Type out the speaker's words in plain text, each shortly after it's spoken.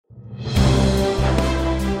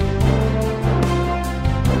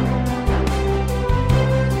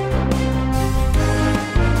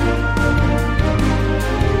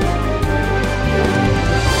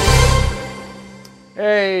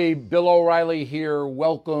Hey, Bill O'Reilly here.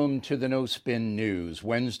 Welcome to the No Spin News.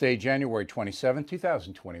 Wednesday, January 27,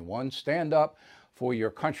 2021. Stand up for your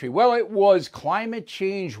country. Well, it was Climate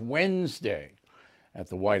Change Wednesday at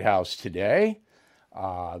the White House today.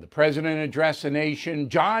 The president addressed the nation.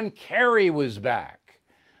 John Kerry was back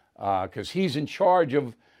because he's in charge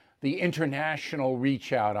of the international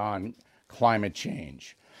reach out on climate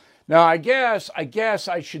change. Now, I guess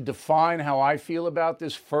I should define how I feel about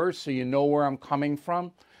this first so you know where I'm coming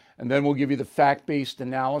from, and then we'll give you the fact-based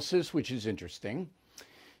analysis, which is interesting.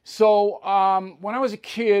 So when I was a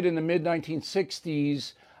kid in the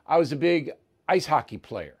mid-1960s, I was a big ice hockey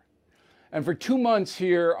player. And for 2 months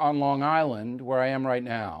here on Long Island, where I am right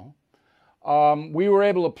now, we were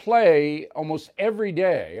able to play almost every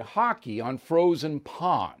day hockey on frozen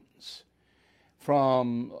ponds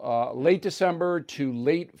from late December to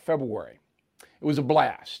late February. It was a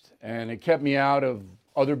blast, and it kept me out of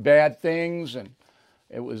other bad things, and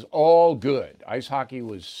it was all good. Ice hockey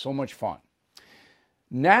was so much fun.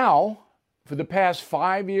 Now, for the past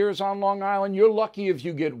 5 years on Long Island, you're lucky if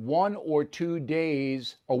you get 1 or 2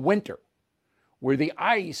 days a winter where the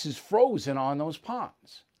ice is frozen on those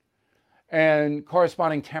ponds. And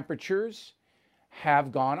corresponding temperatures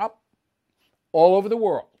have gone up all over the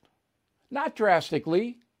world. Not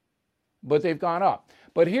drastically, but they've gone up.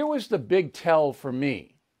 But here was the big tell for me.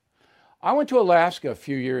 I went to Alaska a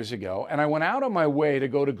few years ago, and I went out on my way to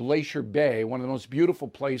go to Glacier Bay, one of the most beautiful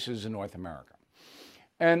places in North America.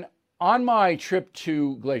 And on my trip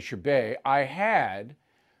to Glacier Bay, I had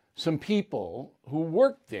some people who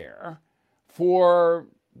worked there for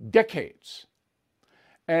decades.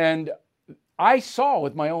 And I saw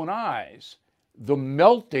with my own eyes the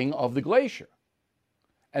melting of the glacier.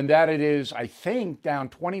 And that it is, I think, down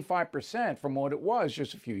 25% from what it was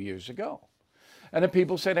just a few years ago. And the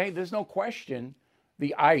people said, hey, there's no question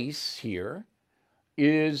the ice here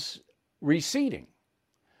is receding.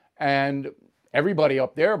 And everybody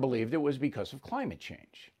up there believed it was because of climate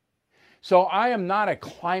change. So I am not a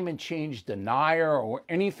climate change denier or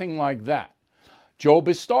anything like that. Joe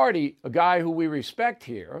Bastardi, a guy who we respect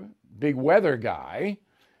here, big weather guy,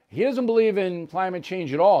 he doesn't believe in climate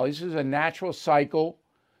change at all. This is a natural cycle.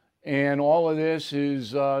 And all of this is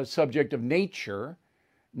subject of nature,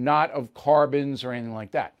 not of carbons or anything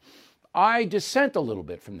like that. I dissent a little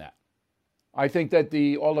bit from that. I think that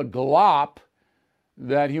all the glop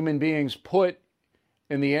that human beings put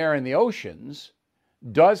in the air and the oceans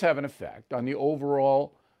does have an effect on the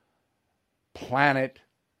overall planet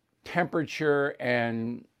temperature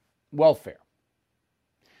and welfare.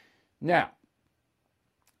 Now,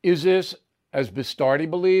 is this, as Bastardi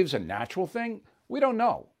believes, a natural thing? We don't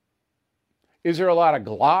know. Is there a lot of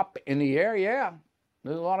glop in the air? Yeah,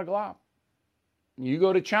 there's a lot of glop. You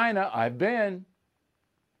go to China, I've been,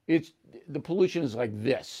 the pollution is like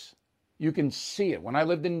this. You can see it. When I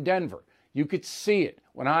lived in Denver, you could see it.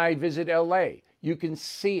 When I visit LA, you can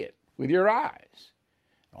see it with your eyes.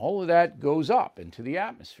 All of that goes up into the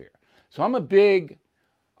atmosphere. So I'm a big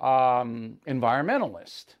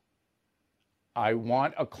environmentalist. I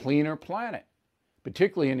want a cleaner planet,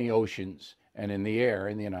 particularly in the oceans and in the air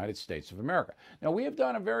in the United States of America. Now, we have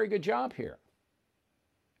done a very good job here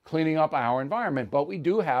cleaning up our environment, but we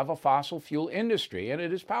do have a fossil fuel industry, and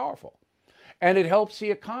it is powerful, and it helps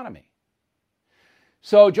the economy.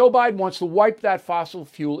 So Joe Biden wants to wipe that fossil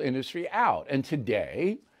fuel industry out, and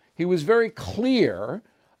today he was very clear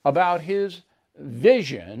about his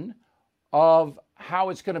vision of how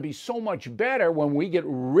it's going to be so much better when we get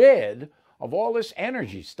rid of all this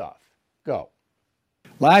energy stuff. Go.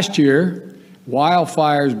 Last year,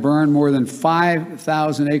 wildfires burned more than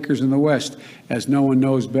 5,000 acres in the West, as no one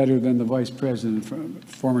knows better than the Vice President,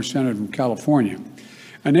 former Senator from California,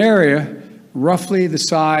 an area roughly the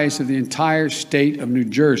size of the entire state of New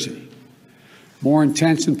Jersey. More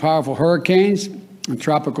intense and powerful hurricanes and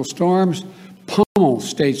tropical storms pummel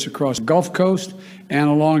states across the Gulf Coast and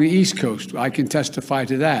along the East Coast. I can testify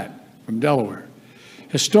to that from Delaware.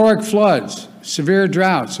 Historic floods, severe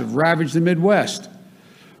droughts have ravaged the Midwest.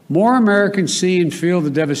 More Americans see and feel the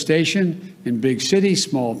devastation in big cities,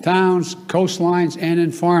 small towns, coastlines, and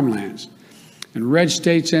in farmlands, in red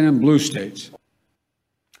states and in blue states.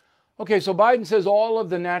 Okay, so Biden says all of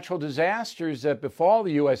the natural disasters that befall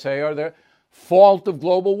the USA are the fault of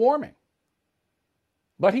global warming.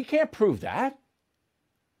 But he can't prove that.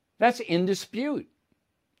 That's in dispute.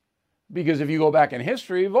 Because if you go back in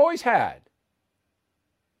history, we've always had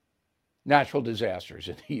natural disasters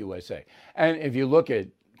in the USA. And if you look at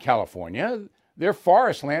California, their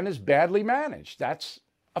forest land is badly managed. That's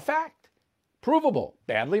a fact. Provable,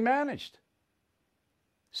 badly managed.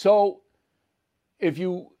 So if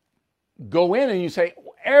you go in and you say,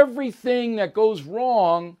 everything that goes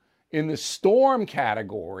wrong in the storm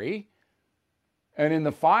category and in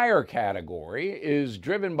the fire category is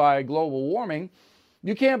driven by global warming,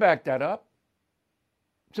 you can't back that up.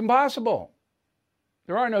 It's impossible.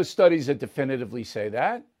 There are no studies that definitively say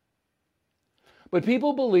that. But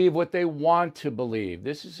people believe what they want to believe.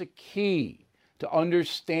 This is a key to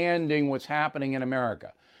understanding what's happening in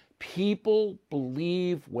America. People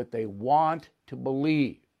believe what they want to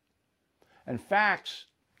believe. And facts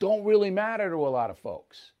don't really matter to a lot of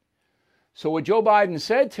folks. So what Joe Biden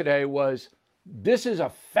said today was, this is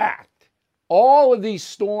a fact. All of these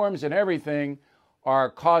storms and everything are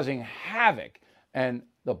causing havoc. And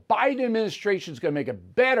the Biden administration is going to make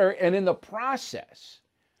it better. And in the process,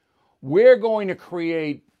 we're going to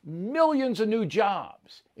create millions of new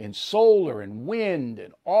jobs in solar and wind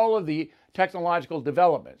and all of the technological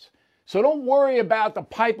developments. So don't worry about the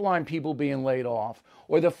pipeline people being laid off,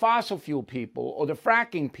 or the fossil fuel people, or the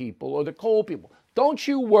fracking people, or the coal people. Don't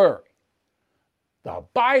you worry. The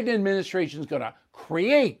Biden administration is going to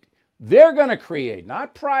create, they're going to create,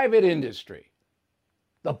 not private industry.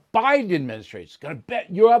 The Biden administration is going to bet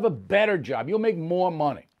you'll have a better job. You'll make more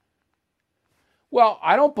money. Well,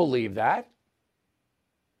 I don't believe that.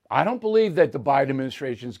 I don't believe that the Biden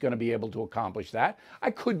administration is going to be able to accomplish that.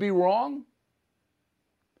 I could be wrong.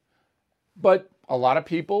 But a lot of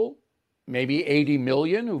people, maybe 80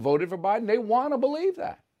 million who voted for Biden, they want to believe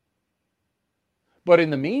that. But in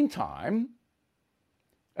the meantime,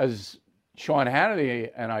 as Sean Hannity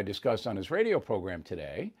and I discussed on his radio program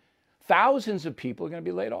today, thousands of people are going to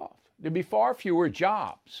be laid off. There'll be far fewer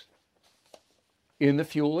jobs in the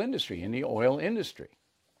fuel industry, in the oil industry.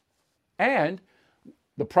 And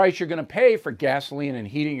the price you're going to pay for gasoline and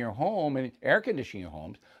heating your home and air conditioning your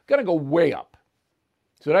homes is going to go way up.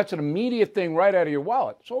 So that's an immediate thing right out of your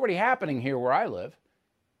wallet. It's already happening here where I live.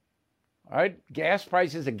 All right, gas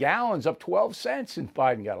prices a gallon's up 12 cents since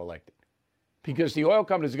Biden got elected. Because the oil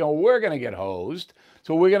companies are going, we're going to get hosed,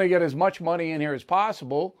 so we're going to get as much money in here as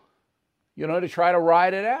possible, to try to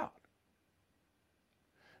ride it out.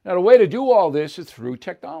 Now, the way to do all this is through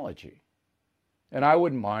technology. And I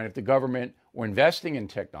wouldn't mind if the government were investing in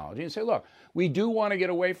technology and say, look, we do want to get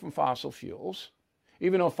away from fossil fuels,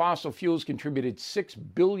 even though fossil fuels contributed $6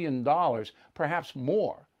 billion, perhaps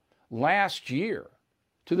more, last year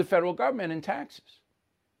to the federal government in taxes.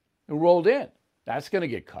 It rolled in. That's going to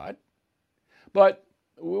get cut. But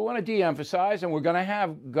we want to de-emphasize, and we're going to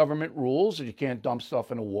have government rules that you can't dump stuff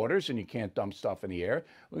in the waters and you can't dump stuff in the air.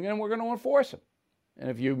 We're going to enforce them. And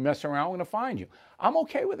if you mess around, we're going to find you. I'm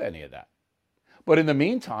okay with any of that. But in the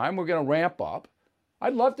meantime, we're going to ramp up.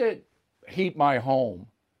 I'd love to heat my home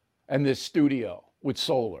and this studio with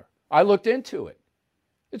solar. I looked into it.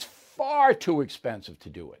 It's far too expensive to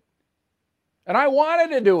do it. And I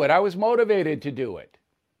wanted to do it. I was motivated to do it.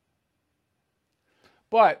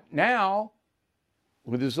 But now,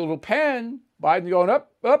 with his little pen, Biden's going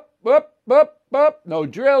up, up, up, up, up. No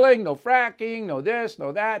drilling, no fracking, no this,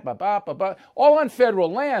 no that, all on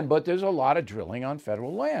federal land, but there's a lot of drilling on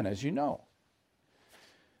federal land, as you know.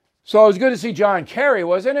 So it was good to see John Kerry,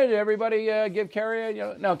 wasn't it? Everybody give Kerry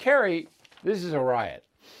a, Now, Kerry, this is a riot.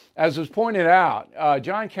 As was pointed out,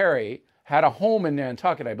 John Kerry had a home in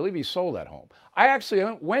Nantucket. I believe he sold that home. I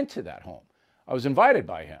actually went to that home. I was invited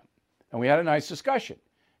by him, and we had a nice discussion.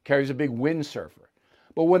 Kerry's a big windsurfer.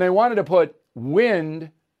 But when they wanted to put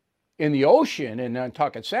wind in the ocean in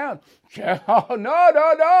Nantucket Sound, oh,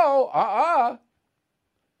 no.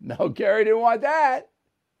 No, Kerry didn't want that.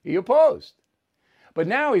 He opposed. But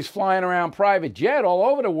now he's flying around private jet all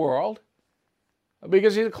over the world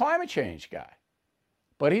because he's a climate change guy.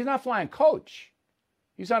 But he's not flying coach.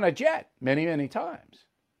 He's on a jet many, many times.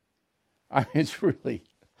 It's really...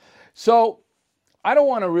 So I don't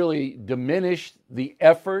want to really diminish the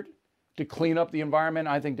effort to clean up the environment.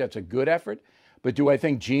 I think that's a good effort. But do I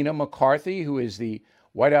think Gina McCarthy, who is the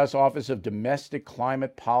White House Office of Domestic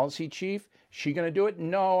Climate Policy Chief, is she going to do it?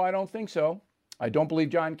 No, I don't think so. I don't believe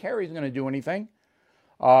John Kerry is going to do anything.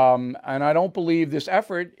 And I don't believe this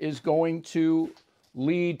effort is going to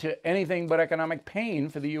lead to anything but economic pain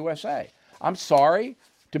for the USA. I'm sorry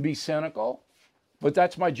to be cynical, but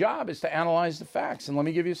that's my job, is to analyze the facts. And let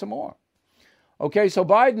me give you some more. Okay, so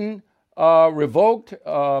Biden revoked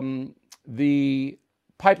the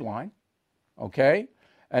pipeline, okay?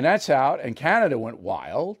 And that's out. And Canada went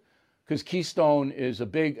wild because Keystone is a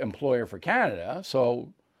big employer for Canada.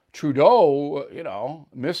 So Trudeau,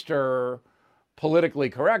 Mr. Politically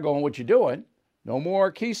correct, going, what you doing? No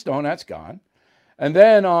more Keystone, that's gone. And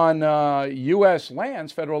then on U.S.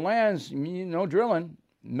 lands, federal lands, no drilling.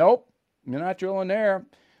 Nope, you're not drilling there.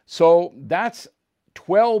 So that's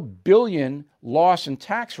 12 billion loss in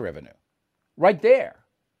tax revenue right there.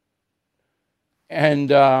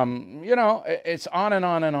 And, it's on and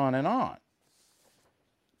on and on and on.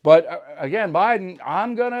 But again, Biden,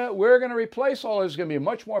 we're going to replace all this. It's going to be a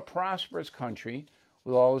much more prosperous country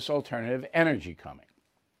with all this alternative energy coming.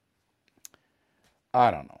 I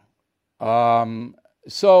don't know.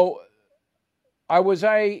 So was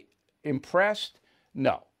I impressed?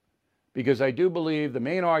 No, because I do believe the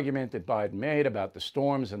main argument that Biden made about the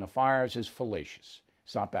storms and the fires is fallacious.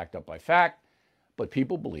 It's not backed up by fact, but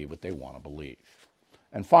people believe what they want to believe.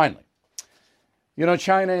 And finally,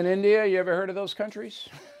 China and India, you ever heard of those countries?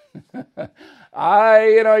 You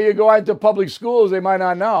go out to public schools, they might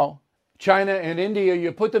not know. China and India,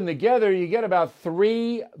 you put them together, you get about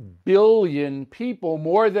 3 billion people,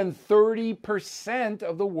 more than 30%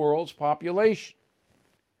 of the world's population.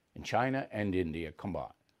 In China and India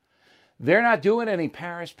combined. They're not doing any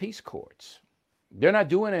Paris Peace Accords. They're not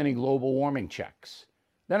doing any global warming checks.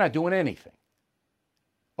 They're not doing anything.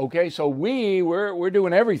 Okay, so we're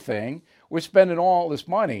doing everything. We're spending all this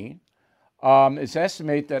money. It's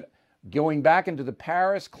estimated that going back into the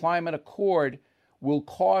Paris Climate Accord will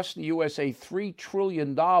cost the USA $3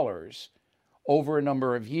 trillion over a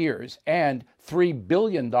number of years and $3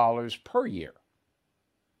 billion per year.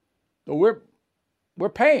 So we're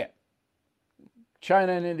paying.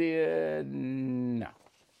 China and India, no.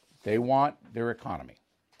 They want their economy.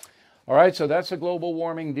 All right, so that's a global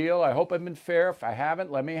warming deal. I hope I've been fair. If I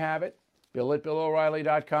haven't, let me have it.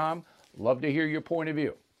 Bill@BillO'Reilly.com. Love to hear your point of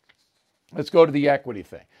view. Let's go to the equity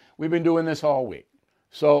thing. We've been doing this all week.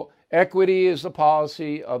 So equity is the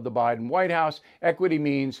policy of the Biden White House. Equity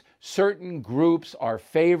means certain groups are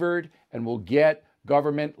favored and will get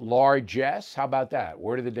government largesse. How about that?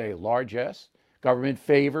 Word of the day, largesse. Government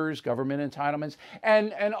favors, government entitlements,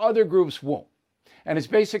 and other groups won't. And it's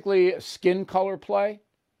basically a skin color play.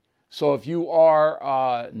 So if you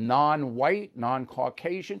are non-white,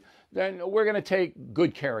 non-Caucasian, then we're going to take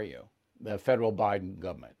good care of you. The federal Biden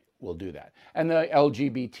government will do that. And the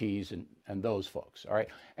LGBTs and those folks, all right?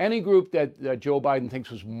 Any group that Joe Biden thinks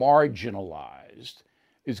was marginalized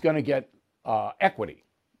is going to get equity,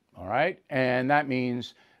 all right? And that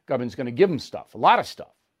means government's going to give them stuff, a lot of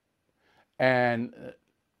stuff. And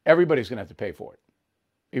everybody's going to have to pay for it,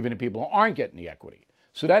 even if people aren't getting the equity.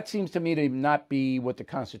 So that seems to me to not be what the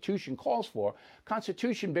Constitution calls for.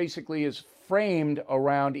 Constitution basically is framed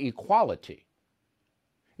around equality.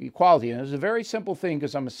 Equality, and it's a very simple thing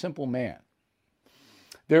because I'm a simple man.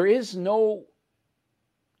 There is no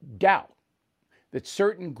doubt that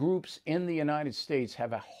certain groups in the United States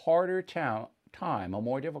have a harder time, a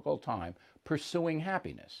more difficult time pursuing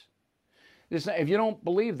happiness. If you don't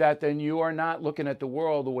believe that, then you are not looking at the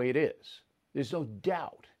world the way it is. There's no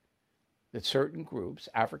doubt that certain groups,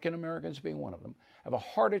 African Americans being one of them, have a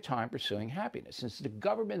harder time pursuing happiness. It's the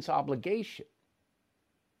government's obligation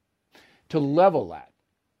to level that,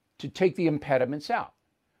 to take the impediments out.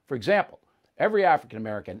 For example, every African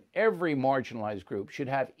American, every marginalized group should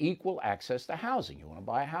have equal access to housing. You want to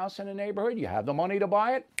buy a house in a neighborhood, you have the money to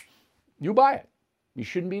buy it, you buy it. You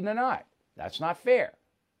shouldn't be denied. That's not fair.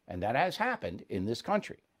 And that has happened in this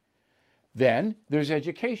country. Then there's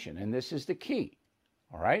education, and this is the key,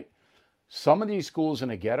 all right? Some of these schools in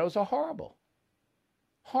the ghettos are horrible,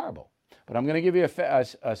 horrible. But I'm going to give you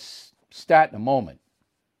a stat in a moment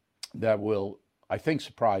that will, I think,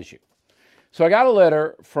 surprise you. So I got a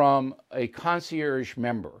letter from a concierge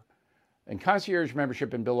member, and concierge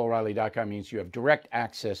membership in BillO'Reilly.com means you have direct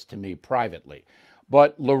access to me privately.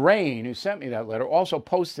 But Lorraine, who sent me that letter, also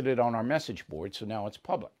posted it on our message board, so now it's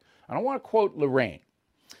public. And I want to quote Lorraine.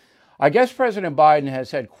 I guess President Biden has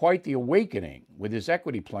had quite the awakening with his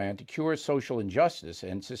equity plan to cure social injustice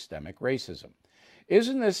and systemic racism.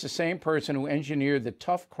 Isn't this the same person who engineered the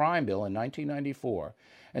tough crime bill in 1994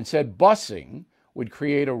 and said busing would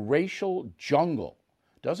create a racial jungle?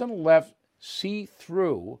 Doesn't the left see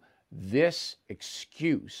through this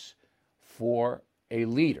excuse for a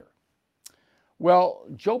leader? Well,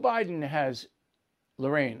 Joe Biden has,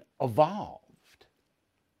 Lorraine, evolved.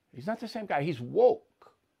 He's not the same guy. He's woke.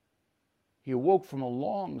 He awoke from a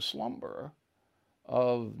long slumber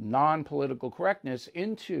of non-political correctness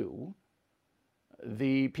into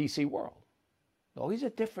the PC world. Oh, he's a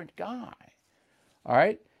different guy. All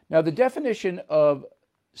right? Now, the definition of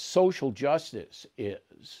social justice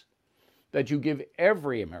is that you give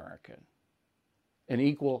every American an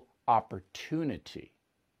equal opportunity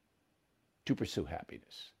to pursue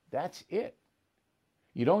happiness. That's it.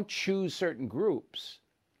 You don't choose certain groups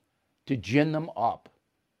to gin them up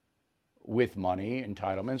with money,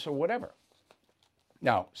 entitlements, or whatever.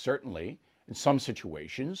 Now, certainly, in some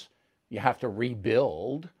situations, You have to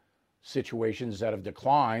rebuild situations that have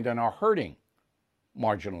declined and are hurting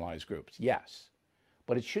marginalized groups, yes.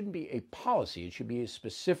 But it shouldn't be a policy, it should be a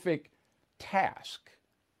specific task.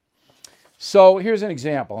 So here's an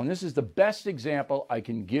example, and this is the best example I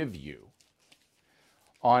can give you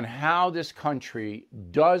on how this country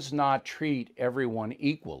does not treat everyone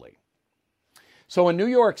equally. So in New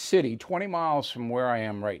York City, 20 miles from where I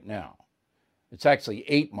am right now, it's actually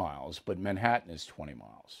 8 miles, but Manhattan is 20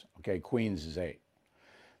 miles. Okay, Queens is 8.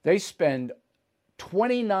 They spend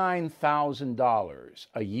 $29,000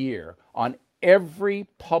 a year on every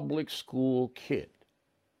public school kid.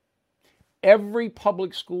 Every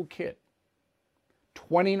public school kid.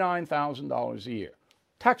 $29,000 a year.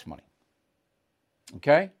 Tax money.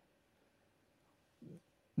 Okay?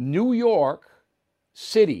 New York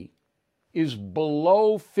City is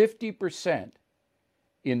below 50%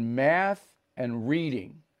 in math and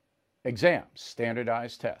reading exams,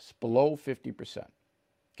 standardized tests, below 50%.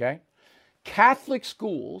 Okay? Catholic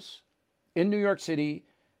schools in New York City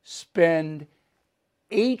spend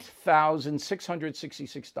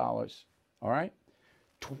 $8,666, all right?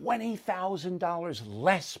 $20,000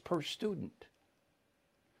 less per student.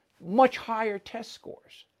 Much higher test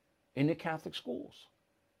scores in the Catholic schools.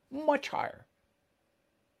 Much higher.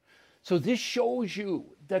 So this shows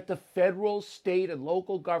you that the federal, state, and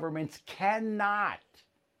local governments cannot,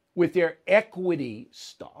 with their equity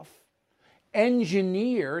stuff,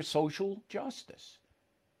 engineer social justice.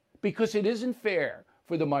 Because it isn't fair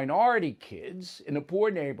for the minority kids in the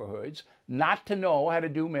poor neighborhoods not to know how to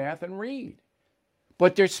do math and read.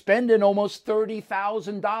 But they're spending almost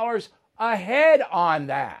 $30,000 a head on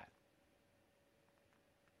that.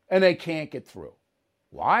 And they can't get through.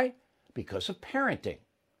 Why? Because of parenting.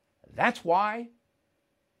 That's why.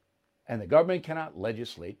 And the government cannot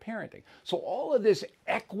legislate parenting. So all of this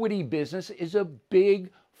equity business is a big,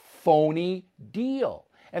 phony deal.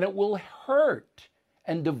 And it will hurt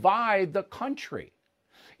and divide the country.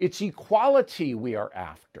 It's equality we are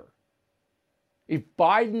after. If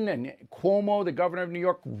Biden and Cuomo, the governor of New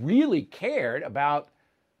York, really cared about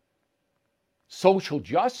social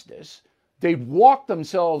justice, they'd walk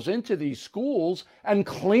themselves into these schools and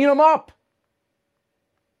clean them up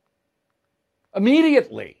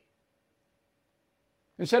immediately.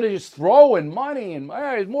 Instead of just throwing money and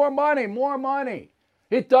hey, more money, more money.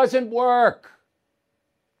 It doesn't work.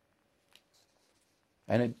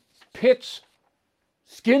 And it pits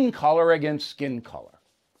skin color against skin color.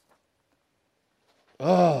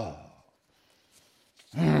 Oh.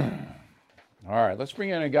 All right, let's bring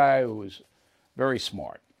in a guy who is very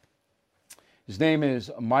smart. His name is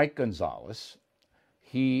Mike Gonzalez.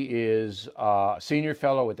 He is a senior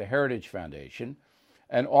fellow at the Heritage Foundation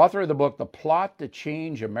and author of the book, The Plot to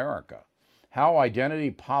Change America, How Identity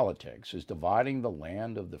Politics is Dividing the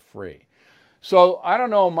Land of the Free. So I don't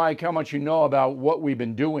know, Mike, how much you know about what we've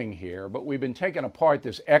been doing here, but we've been taking apart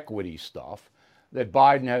this equity stuff that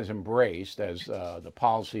Biden has embraced as the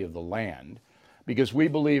policy of the land, because we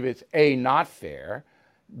believe it's A, not fair,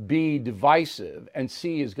 B, divisive, and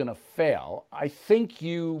C, is going to fail. I think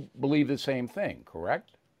you believe the same thing,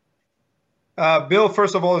 correct? Bill,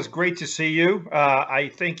 first of all, it's great to see you.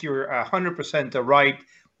 I think you're 100% right.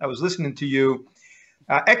 I was listening to you.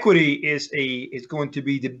 Equity is going to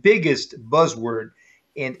be the biggest buzzword,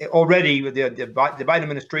 and already the Biden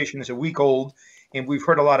administration is a week old, and we've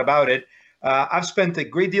heard a lot about it. I've spent a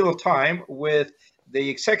great deal of time with the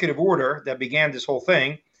executive order that began this whole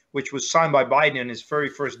thing, which was signed by Biden on his very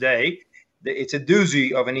first day. It's a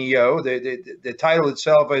doozy of an EO. The title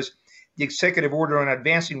itself is the Executive Order on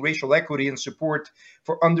Advancing Racial Equity and Support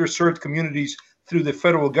for Underserved Communities Through the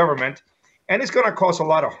Federal Government. And it's going to cause a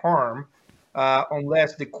lot of harm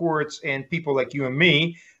unless the courts and people like you and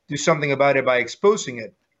me do something about it by exposing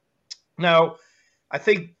it. Now, I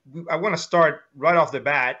think I want to start right off the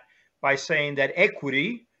bat by saying that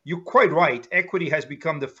equity, you're quite right, equity has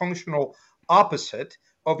become the functional opposite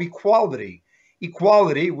of equality.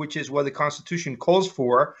 Equality, which is what the Constitution calls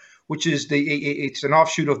for, which is it's an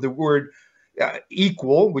offshoot of the word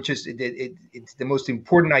equal, which is it's the most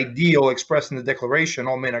important ideal expressed in the Declaration,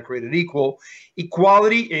 all men are created equal.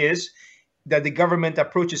 Equality is that the government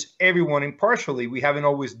approaches everyone impartially. We haven't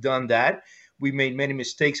always done that. We made many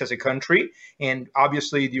mistakes as a country. And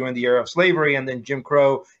obviously during the era of slavery and then Jim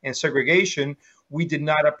Crow and segregation, we did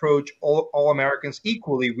not approach all Americans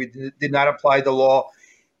equally. We did not apply the law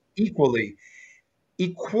equally.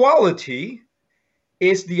 Equality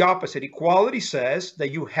is the opposite. Equality says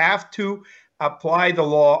that you have to apply the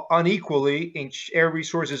law unequally and share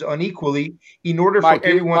resources unequally in order for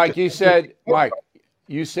everyone Mike, you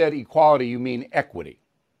said equality, you mean equity.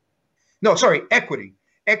 No, sorry, equity.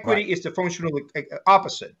 Equity is the functional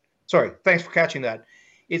opposite. Sorry, thanks for catching that.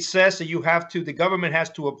 It says that the government has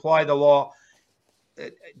to apply the law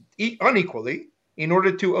unequally in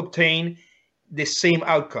order to obtain the same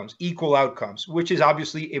outcomes, equal outcomes, which is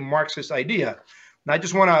obviously a Marxist idea. And I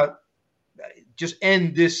just want to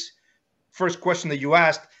end this first question that you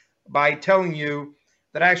asked by telling you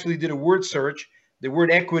that I actually did a word search. The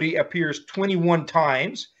word equity appears 21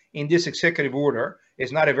 times in this executive order.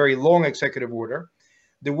 It's not a very long executive order.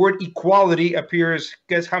 The word equality appears,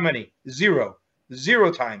 guess how many? Zero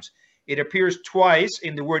times. It appears twice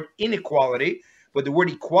in the word inequality, but the word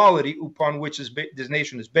equality, upon which this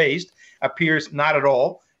nation is based, appears not at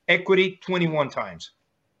all. Equity, 21 times.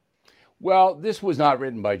 Well, this was not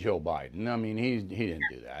written by Joe Biden. I mean, he didn't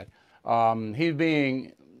do that. He's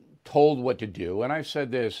being told what to do, and I've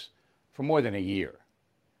said this for more than a year,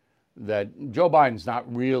 that Joe Biden's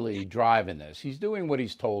not really driving this. He's doing what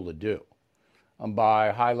he's told to do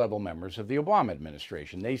by high-level members of the Obama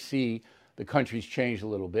administration. They see the country's changed a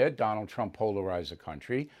little bit. Donald Trump polarized the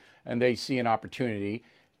country, and they see an opportunity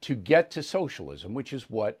to get to socialism, which is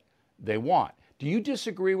what they want. Do you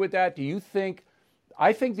disagree with that? Do you think,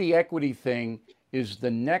 I think the equity thing is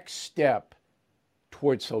the next step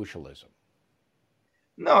towards socialism?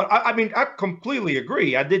 No, I mean, I completely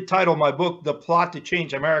agree. I did title my book, The Plot to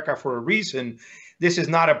Change America, for a reason. This is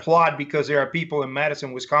not a plot because there are people in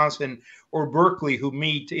Madison, Wisconsin, or Berkeley who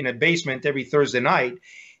meet in a basement every Thursday night.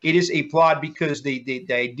 It is a plot because the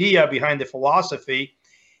idea behind the philosophy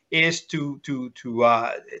is to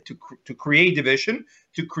create division,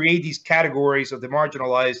 to create these categories of the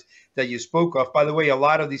marginalized that you spoke of. By the way, a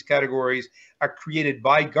lot of these categories are created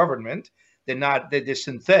by government. They're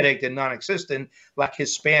synthetic, they're non-existent, like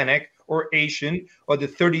Hispanic or Asian or the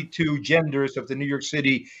 32 genders of the New York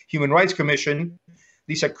City Human Rights Commission.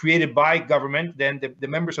 These are created by government. Then the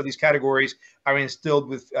members of these categories are instilled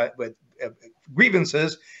with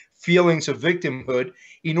grievances, feelings of victimhood,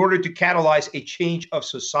 in order to catalyze a change of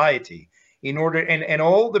society. And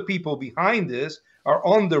all the people behind this are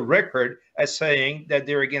on the record as saying that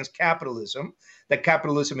they're against capitalism, that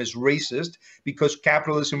capitalism is racist because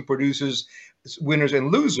capitalism produces winners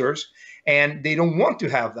and losers, and they don't want to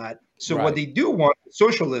have that. So What they do want is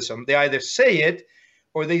socialism. They either say it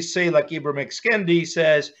or they say, like Ibram X. Kendi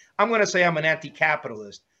says, I'm going to say I'm an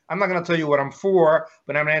anti-capitalist. I'm not going to tell you what I'm for,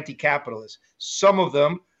 but I'm an anti-capitalist. Some of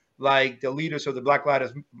them, like the leaders of the Black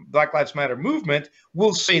Lives Matter movement,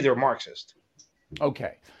 will say they're Marxist.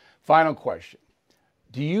 Okay. Final question.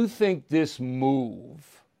 Do you think this move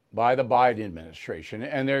by the Biden administration,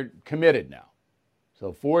 and they're committed now,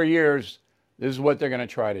 so 4 years, this is what they're going to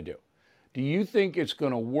try to do. Do you think it's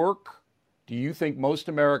going to work? Do you think most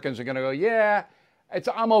Americans are going to go, yeah,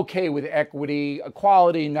 I'm okay with equity,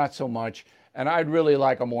 equality, not so much, and I'd really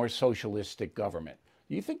like a more socialistic government?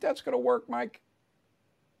 Do you think that's going to work, Mike?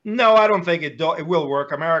 No, I don't think it will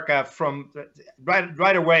work. America, from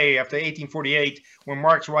right away after 1848, when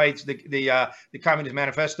Marx writes the Communist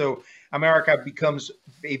Manifesto, America becomes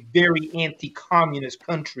a very anti-communist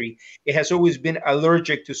country. It has always been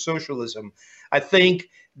allergic to socialism. I think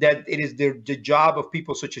that it is the job of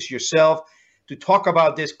people such as yourself to talk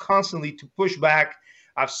about this constantly, to push back.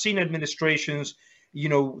 I've seen administrations,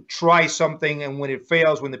 try something, and when it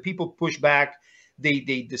fails, when the people push back, they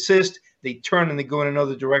desist, they turn and they go in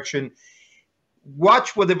another direction.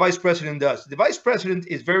 Watch what the vice president does. The vice president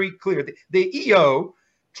is very clear. The EO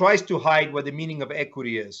tries to hide what the meaning of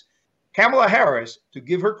equity is. Kamala Harris, to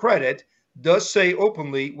give her credit, does say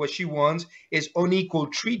openly what she wants is unequal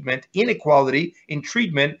treatment, inequality in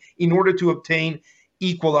treatment in order to obtain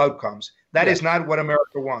equal outcomes. That is not what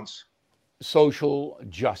America wants. Social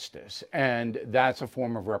justice. And that's a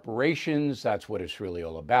form of reparations. That's what it's really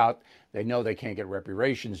all about. They know they can't get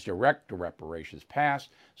direct reparations passed.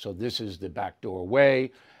 So this is the backdoor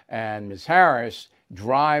way. And Ms. Harris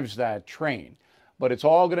drives that train. But it's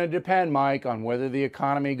all going to depend, Mike, on whether the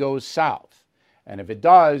economy goes south. And if it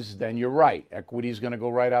does, then you're right. Equity is going to go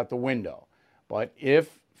right out the window. But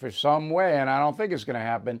if for some way, and I don't think it's going to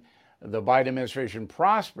happen, the Biden administration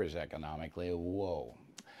prospers economically, whoa.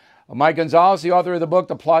 Mike Gonzalez, the author of the book,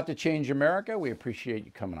 The Plot to Change America. We appreciate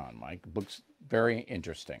you coming on, Mike. The book's very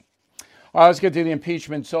interesting. All right, let's get to the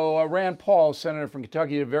impeachment. So Rand Paul, senator from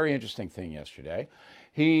Kentucky, did a very interesting thing yesterday.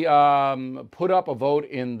 He put up a vote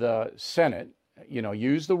in the Senate,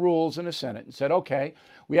 used the rules in the Senate and said, okay,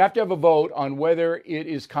 we have to have a vote on whether it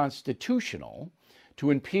is constitutional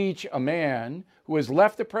to impeach a man who has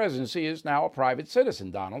left the presidency, is now a private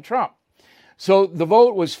citizen, Donald Trump. So the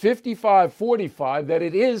vote was 55-45 that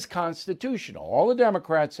it is constitutional. All the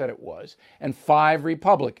Democrats said it was, and 5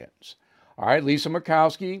 Republicans. All right, Lisa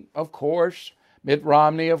Murkowski, of course, Mitt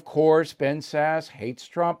Romney, of course. Ben Sasse hates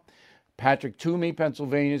Trump. Patrick Toomey,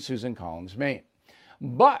 Pennsylvania. Susan Collins, Maine.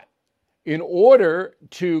 But in order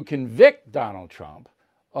to convict Donald Trump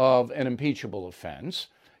of an impeachable offense,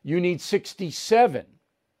 you need 67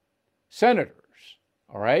 senators,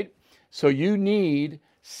 all right? So you need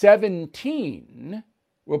 17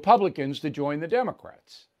 Republicans to join the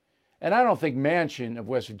Democrats. And I don't think Manchin of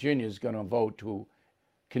West Virginia is going to vote to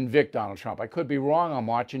convict Donald Trump. I could be wrong. I'm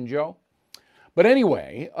watching Joe. But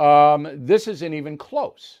anyway, this isn't even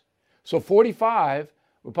close. So 45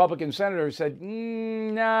 Republican senators said,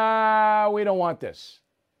 nah, we don't want this.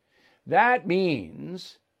 That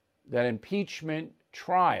means that impeachment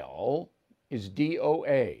trial is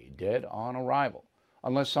DOA, dead on arrival,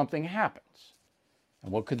 unless something happens.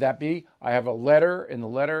 And what could that be? I have a letter in the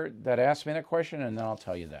letter that asked me that question, and then I'll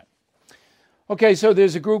tell you that. Okay, so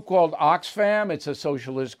there's a group called Oxfam. It's a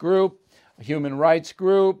socialist group, a human rights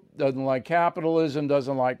group, doesn't like capitalism,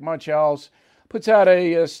 doesn't like much else. Puts out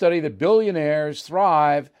a study that billionaires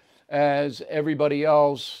thrive as everybody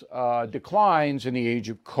else declines in the age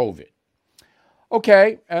of COVID.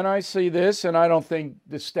 Okay, and I see this, and I don't think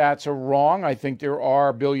the stats are wrong. I think there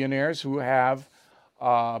are billionaires who have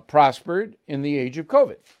prospered in the age of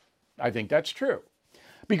COVID. I think that's true.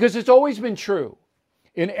 Because it's always been true.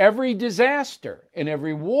 In every disaster, in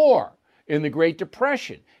every war, in the Great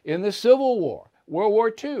Depression, in the Civil War, World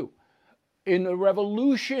War II, in the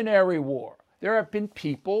Revolutionary War, there have been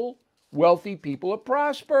people, wealthy people have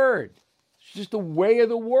prospered. It's just the way of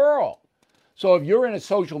the world. So if you're in a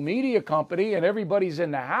social media company and everybody's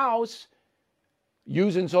in the house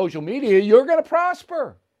using social media, you're going to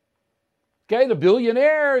prosper. Okay, the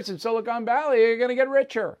billionaires in Silicon Valley are going to get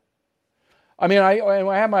richer. I mean, I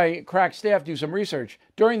had my crack staff do some research.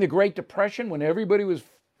 During the Great Depression, when everybody was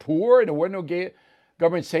poor and there were no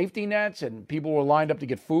government safety nets and people were lined up to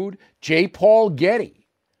get food, J. Paul Getty,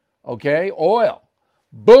 okay, oil,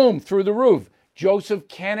 boom, through the roof. Joseph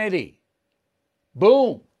Kennedy,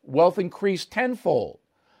 boom, wealth increased tenfold.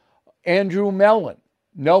 Andrew Mellon,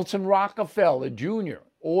 Nelson Rockefeller Jr.,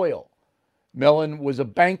 oil. Mellon was a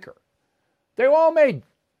banker. They all made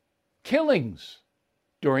killings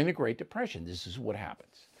during the Great Depression. This is what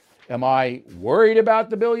happens. Am I worried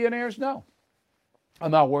about the billionaires? No.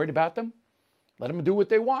 I'm not worried about them. Let them do what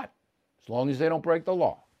they want, as long as they don't break the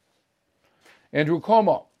law. Andrew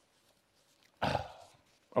Cuomo.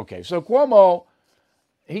 Okay, so Cuomo,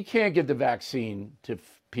 he can't get the vaccine to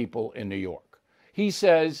people in New York. He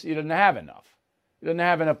says he doesn't have enough. He doesn't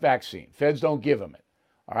have enough vaccine. Feds don't give him it.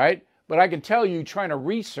 All right? But I can tell you, trying to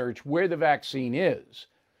research where the vaccine is,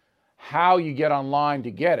 how you get online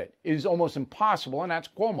to get it, is almost impossible, and that's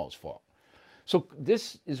Cuomo's fault. So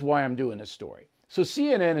this is why I'm doing this story. So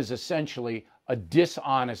CNN is essentially a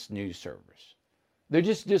dishonest news service. They're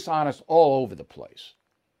just dishonest all over the place.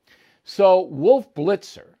 So Wolf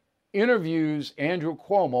Blitzer interviews Andrew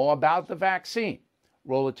Cuomo about the vaccine.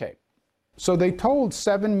 Roll the tape. So they told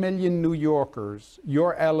 7 million New Yorkers,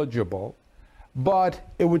 you're eligible,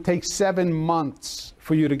 but it would take 7 months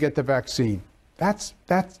for you to get the vaccine. That's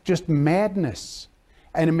just madness.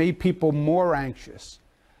 And it made people more anxious.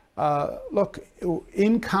 Look,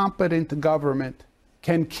 incompetent government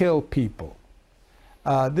can kill people.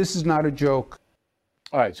 This is not a joke.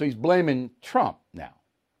 All right, so he's blaming Trump now.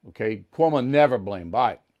 Okay, Cuomo never blamed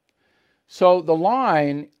Biden. So the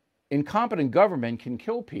line, incompetent government can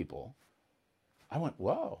kill people, I went,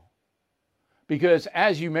 whoa. Because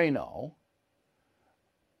as you may know,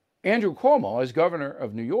 Andrew Cuomo, as governor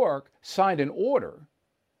of New York, signed an order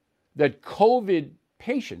that COVID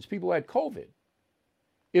patients, people who had COVID,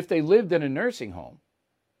 if they lived in a nursing home,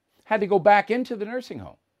 had to go back into the nursing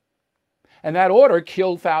home. And that order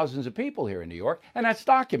killed thousands of people here in New York, and that's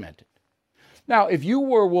documented. Now, if you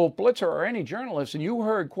were Wolf Blitzer or any journalist and you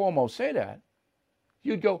heard Cuomo say that,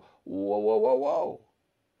 you'd go, whoa, whoa, whoa, whoa.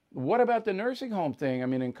 What about the nursing home thing? I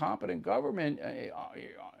mean, incompetent government,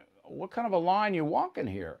 what kind of a line you walking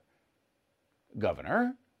here,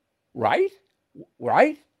 Governor? Right?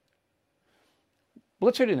 Right?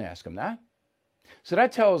 Blitzer didn't ask him that. So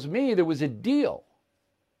that tells me there was a deal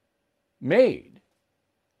made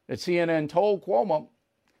that CNN told Cuomo.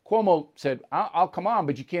 Cuomo said, I'll come on,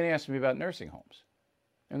 but you can't ask me about nursing homes.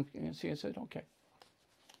 And CNN said, okay.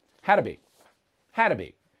 Had to be. Had to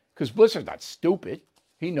be. Because Blitzer's not stupid.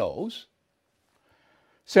 He knows.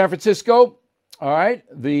 San Francisco, all right,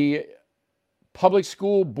 the public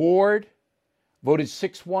school board voted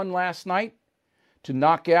 6-1 last night to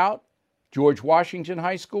knock out George Washington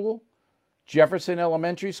High School, Jefferson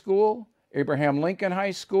Elementary School, Abraham Lincoln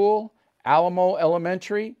High School, Alamo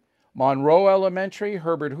Elementary, Monroe Elementary,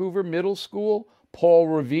 Herbert Hoover Middle School, Paul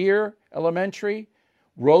Revere Elementary,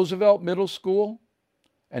 Roosevelt Middle School,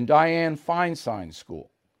 and Diane Feinstein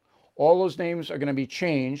School. All those names are going to be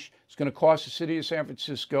changed. It's going to cost the city of San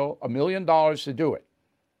Francisco $1 million to do it.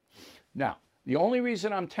 Now, the only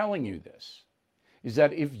reason I'm telling you this is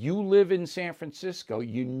that if you live in San Francisco,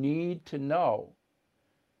 you need to know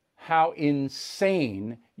how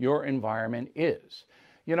insane your environment is.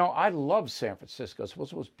 You know, I love San Francisco. It's one of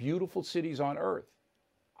the most beautiful cities on earth.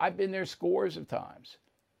 I've been there scores of times.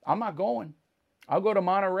 I'm not going. I'll go to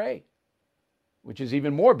Monterey, which is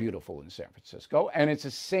even more beautiful than San Francisco, and it's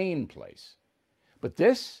a sane place. But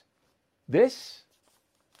this,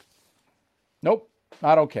 nope,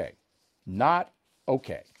 not okay. Not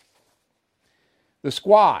okay. The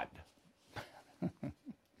Squad.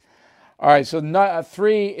 All right, so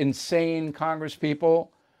 3 insane congresspeople,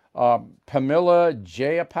 Pamela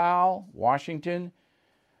Jayapal, Washington,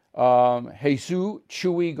 Jesus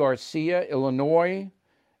Chuy Garcia, Illinois,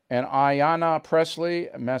 and Ayanna Pressley,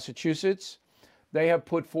 Massachusetts. They have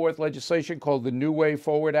put forth legislation called the New Way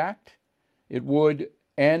Forward Act. It would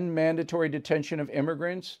end mandatory detention of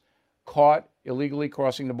immigrants caught illegally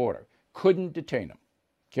crossing the border. Couldn't detain them,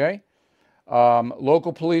 okay?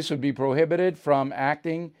 Local police would be prohibited from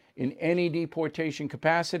acting in any deportation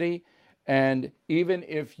capacity, and even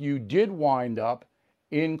if you did wind up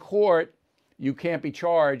in court, you can't be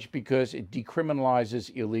charged because it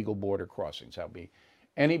decriminalizes illegal border crossings. That would be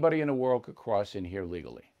anybody in the world could cross in here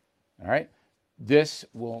legally, all right? This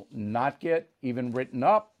will not get even written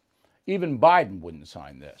up. Even Biden wouldn't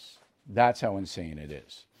sign this. That's how insane it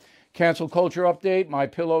is. Cancel culture update. My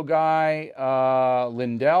Pillow guy,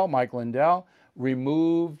 Mike Lindell,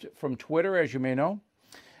 removed from Twitter, as you may know.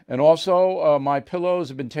 And also, My Pillows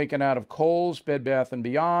have been taken out of Kohl's, Bed Bath &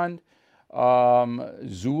 Beyond,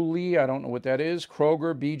 Zuli, I don't know what that is,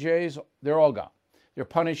 Kroger, BJ's, they're all gone. They're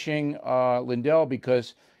punishing Lindell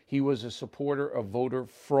because he was a supporter of voter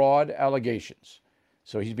fraud allegations.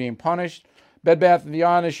 So he's being punished. Bed Bath &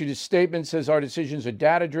 Beyond issued a statement, says our decisions are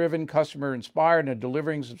data-driven, customer-inspired, and are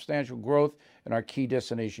delivering substantial growth in our key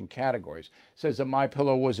destination categories. Says that My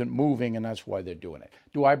Pillow wasn't moving, and that's why they're doing it.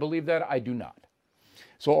 Do I believe that? I do not.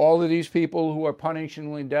 So all of these people who are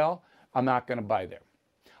punishing Lindell, I'm not going to buy there.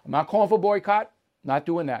 I'm not calling for boycott, not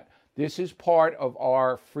doing that. This is part of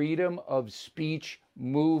our freedom of speech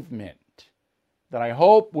movement that I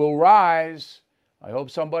hope will rise. I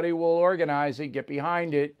hope somebody will organize it, get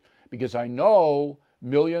behind it, because I know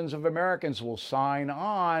millions of Americans will sign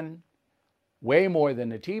on, way more than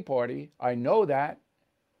the Tea Party. I know that.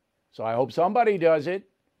 So I hope somebody does it.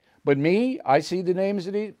 But me, I see the names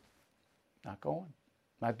of these, not going,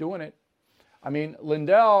 not doing it. I mean,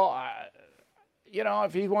 Lindell, you know,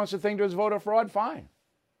 if he wants to think there's voter fraud, fine.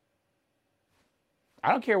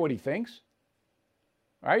 I don't care what he thinks.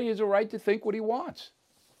 All right, he has a right to think what he wants.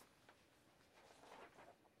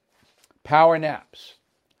 Power naps.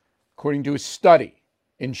 According to a study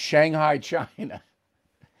in Shanghai, China.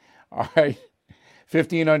 All right,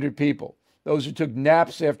 1,500 people. Those who took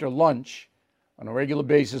naps after lunch on a regular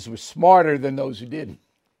basis were smarter than those who didn't.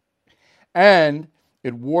 And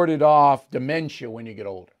it warded off dementia when you get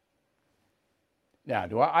older. Now,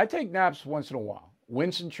 I take naps once in a while.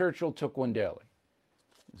 Winston Churchill took one daily.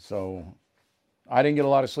 So I didn't get a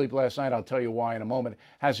lot of sleep last night. I'll tell you why in a moment. It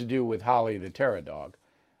has to do with Holly the Terror dog.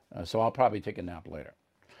 So I'll probably take a nap later.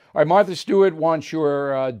 All right, Martha Stewart wants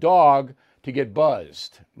your dog to get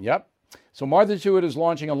buzzed. Yep. So Martha Stewart is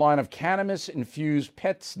launching a line of cannabis-infused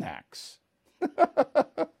pet snacks.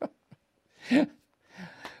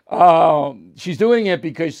 She's doing it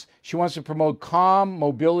because she wants to promote calm,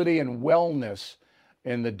 mobility, and wellness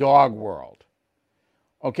in the dog world.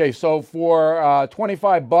 Okay, so for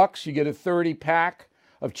 $25, you get a 30-pack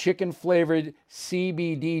of chicken-flavored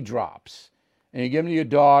CBD drops. And you give them to your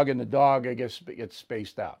dog, and the dog, I guess, gets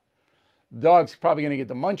spaced out. The dog's probably going to get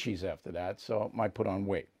the munchies after that, so it might put on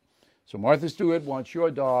weight. So Martha Stewart wants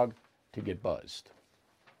your dog to get buzzed.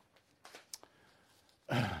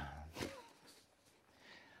 All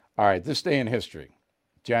right, this day in history,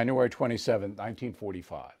 January 27,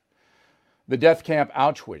 1945. The death camp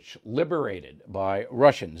Auschwitz, liberated by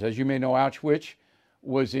Russians. As you may know, Auschwitz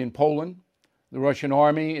was in Poland. The Russian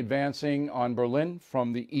army advancing on Berlin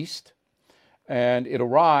from the east. And it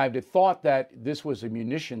arrived, it thought that this was a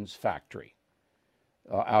munitions factory,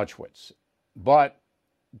 Auschwitz. But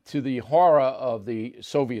to the horror of the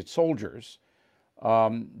Soviet soldiers,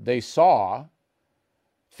 they saw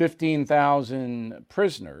 15,000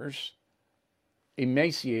 prisoners,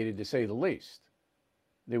 emaciated to say the least.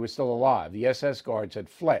 They were still alive. The SS guards had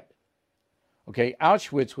fled. Okay,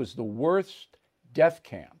 Auschwitz was the worst death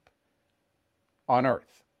camp on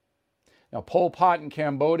earth. Now, Pol Pot in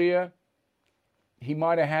Cambodia he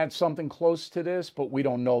might have had something close to this, but we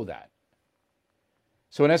don't know that.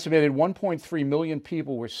 So an estimated 1.3 million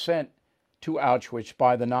people were sent to Auschwitz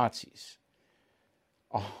by the Nazis.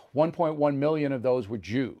 1.1 million of those were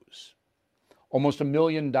Jews. Almost 1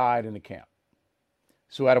 million died in the camp.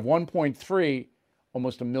 So out of 1.3,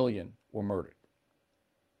 almost 1 million were murdered.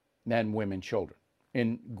 Men, women, children,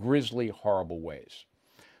 in grisly, horrible ways.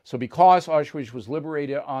 So because Auschwitz was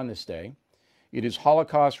liberated on this day, it is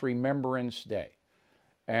Holocaust Remembrance Day.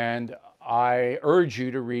 And I urge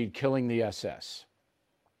you to read Killing the SS.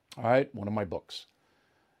 All right, one of my books.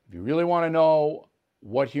 If you really want to know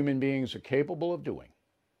what human beings are capable of doing,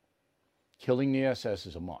 Killing the SS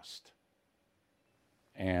is a must.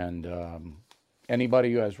 And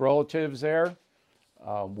anybody who has relatives there,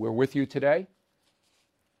 we're with you today.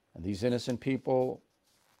 And these innocent people,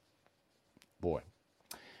 boy.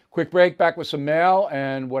 Quick break, back with some mail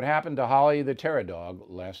and what happened to Holly the Terror Dog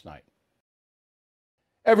last night.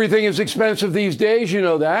 Everything is expensive these days, you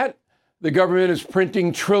know that. The government is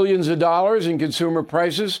printing trillions of dollars and consumer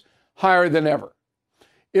prices higher than ever.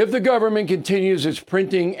 If the government continues its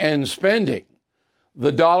printing and spending,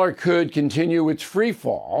 the dollar could continue its free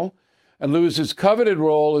fall and lose its coveted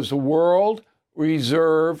role as the world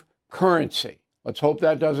reserve currency. Let's hope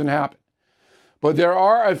that doesn't happen. But there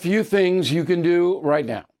are a few things you can do right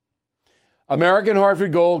now. American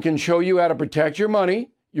Hartford Gold can show you how to protect your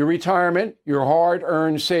money, your retirement, your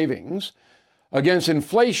hard-earned savings against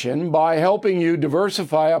inflation by helping you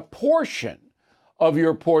diversify a portion of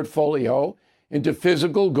your portfolio into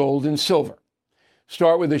physical gold and silver.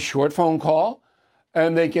 Start with a short phone call,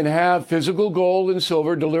 and they can have physical gold and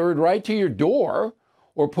silver delivered right to your door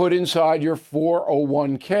or put inside your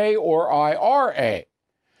 401k or IRA.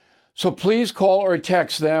 So please call or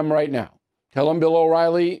text them right now. Tell them Bill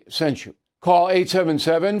O'Reilly sent you. Call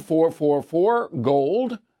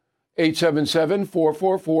 877-444-GOLD,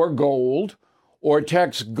 877-444-GOLD, or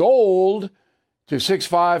text GOLD to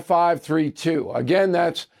 65532. Again,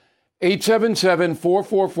 that's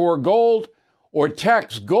 877-444-GOLD, or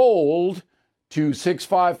text GOLD to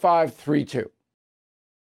 65532.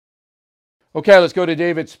 Okay, let's go to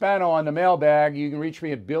David Spano on the mailbag. You can reach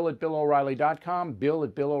me at bill@BillO'Reilly.com,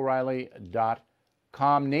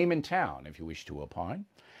 bill@BillO'Reilly.com. Name and town if you wish to opine.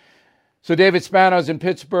 So David Spano's in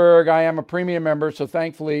Pittsburgh. I am a premium member, so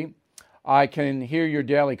thankfully I can hear your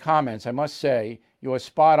daily comments. I must say, you are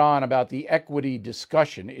spot on about the equity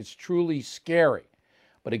discussion. It's truly scary.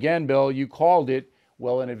 But again, Bill, you called it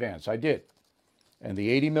well in advance. I did. And the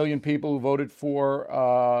 80 million people who voted for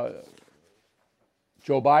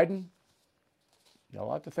Joe Biden, you got a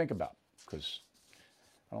lot to think about, because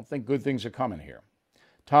I don't think good things are coming here.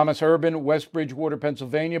 Thomas Urban, West Bridgewater,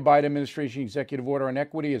 Pennsylvania. Biden administration executive order on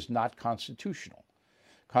equity is not constitutional.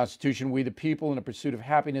 Constitution, we the people, in the pursuit of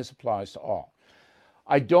happiness applies to all.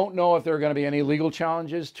 I don't know if there are going to be any legal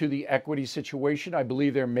challenges to the equity situation. I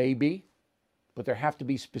believe there may be, but there have to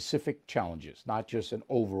be specific challenges, not just an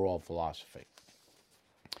overall philosophy.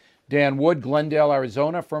 Dan Wood, Glendale,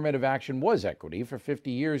 Arizona. Affirmative action was equity. For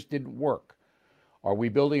 50 years, didn't work. Are we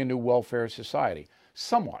building a new welfare society?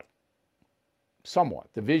 Somewhat.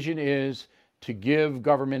 Somewhat. The vision is to give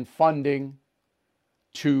government funding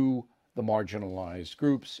to the marginalized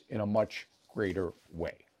groups in a much greater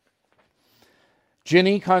way.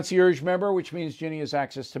 Ginny, concierge member, which means Ginny has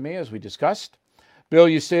access to me, as we discussed. Bill,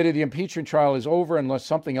 you stated the impeachment trial is over unless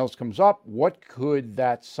something else comes up. What could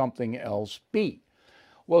that something else be?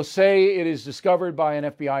 Well, say it is discovered by an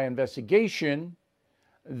FBI investigation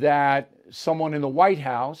that someone in the White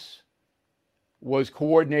House was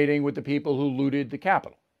coordinating with the people who looted the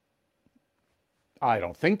Capitol. I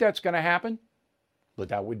don't think that's going to happen, but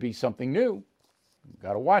that would be something new. You've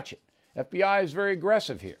got to watch it. FBI is very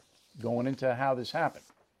aggressive here, going into how this happened.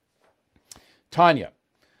 Tanya,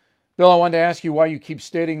 Bill, I wanted to ask you why you keep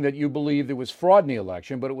stating that you believe there was fraud in the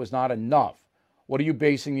election, but it was not enough. What are you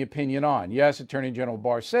basing the opinion on? Yes, Attorney General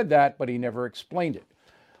Barr said that, but he never explained it.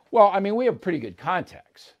 Well, I mean, we have pretty good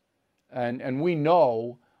contacts, and we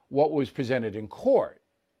know what was presented in court,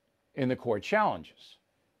 in the court challenges.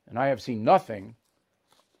 And I have seen nothing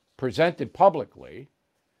presented publicly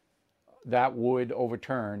that would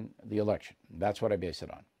overturn the election. That's what I base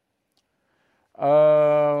it on.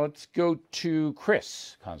 Let's go to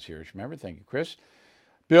Chris, concierge member. Thank you, Chris.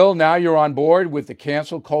 Bill, now you're on board with the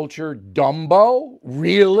cancel culture Dumbo?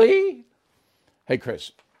 Really? Hey,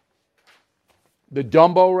 Chris, the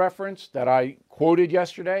Dumbo reference that I quoted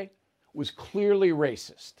yesterday was clearly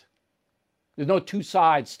racist. There's no two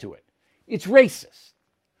sides to it. It's racist.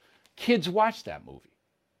 Kids watch that movie.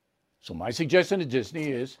 So my suggestion to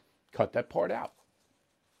Disney is cut that part out.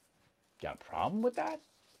 Got a problem with that?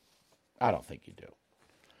 I don't think you do.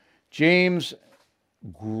 James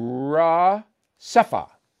Gracefa,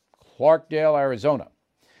 Clarkdale, Arizona.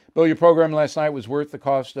 Bill, your program last night was worth the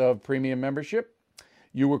cost of premium membership.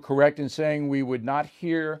 You were correct in saying we would not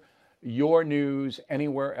hear your news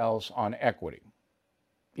anywhere else on equity.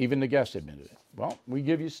 Even the guest admitted it. Well, we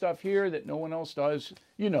give you stuff here that no one else does.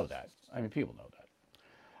 You know that. I mean, people know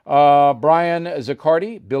that. Brian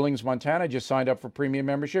Zaccardi, Billings, Montana, just signed up for premium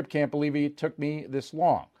membership. Can't believe it took me this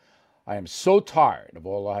long. I am so tired of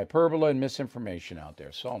all the hyperbole and misinformation out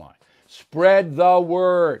there. So am I. Spread the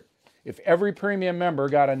word. If every premium member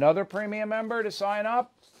got another premium member to sign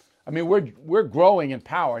up, I mean, we're growing in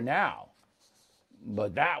power now,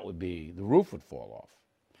 but that would be, the roof would fall off.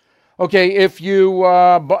 Okay, if you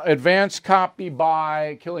advance copy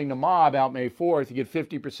by Killing the Mob out May 4th, you get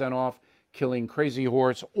 50% off Killing Crazy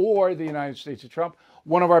Horse or The United States of Trump,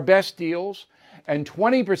 one of our best deals, and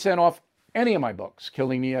 20% off any of my books,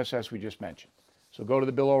 Killing the SS we just mentioned. So go to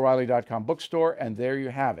the BillO'Reilly.com bookstore, and there you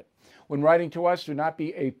have it. When writing to us, do not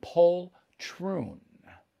be a poltroon.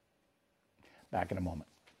 Back in a moment.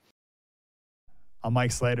 I'm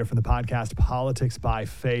Mike Slater from the podcast Politics by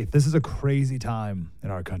Faith. This is a crazy time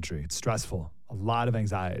in our country. It's stressful, a lot of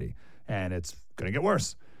anxiety, and it's going to get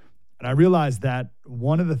worse. And I realized that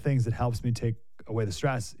one of the things that helps me take away the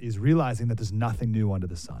stress is realizing that there's nothing new under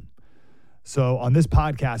the sun. So on this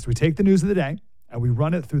podcast, we take the news of the day and we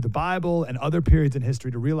run it through the Bible and other periods in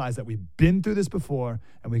history to realize that we've been through this before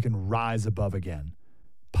and we can rise above again.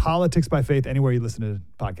 Politics by Faith, anywhere you listen to the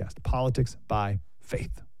podcast. Politics by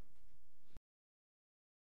Faith.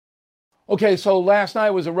 Okay, so last night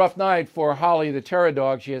was a rough night for Holly the Terror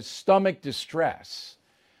Dog. She has stomach distress.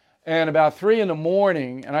 And about 3 in the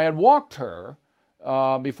morning, and I had walked her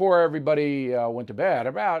before everybody went to bed,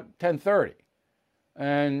 about 10:30.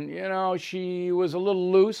 And, you know, she was a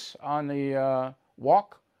little loose on the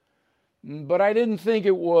walk, but I didn't think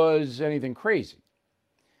it was anything crazy.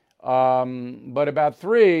 But about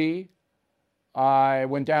 3, I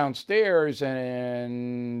went downstairs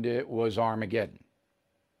and it was Armageddon.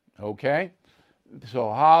 Okay?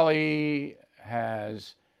 So Holly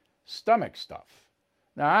has stomach stuff.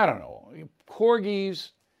 Now, I don't know.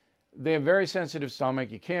 Corgis, they have very sensitive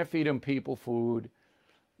stomach. You can't feed them people food.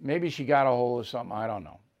 Maybe she got a hold of something. I don't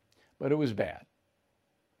know. But it was bad.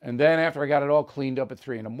 And then after I got it all cleaned up at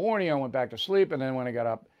 3 in the morning, I went back to sleep. And then when I got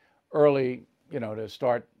up early, to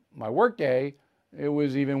start my workday, it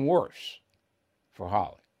was even worse for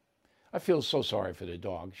Holly. I feel so sorry for the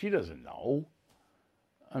dog. She doesn't know.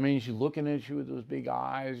 I mean, she's looking at you with those big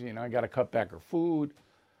eyes. I got to cut back her food.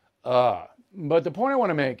 But the point I want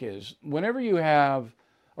to make is whenever you have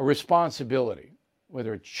a responsibility,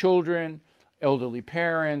 whether it's children, elderly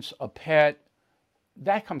parents, a pet,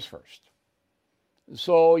 that comes first.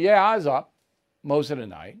 So, yeah, I was up most of the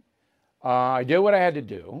night. I did what I had to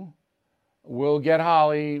do. We'll get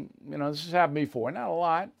Holly, this has happened before, not a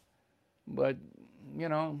lot, but, you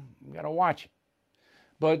got to watch it.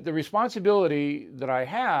 But the responsibility that I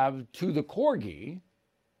have to the Corgi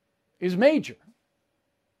is major.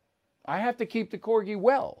 I have to keep the Corgi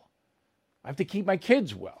well. I have to keep my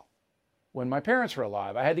kids well. When my parents were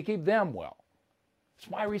alive, I had to keep them well. It's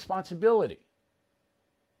my responsibility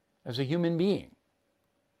as a human being.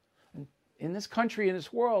 And in this country, in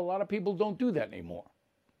this world, a lot of people don't do that anymore.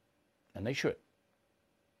 And they should.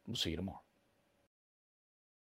 We'll see you tomorrow.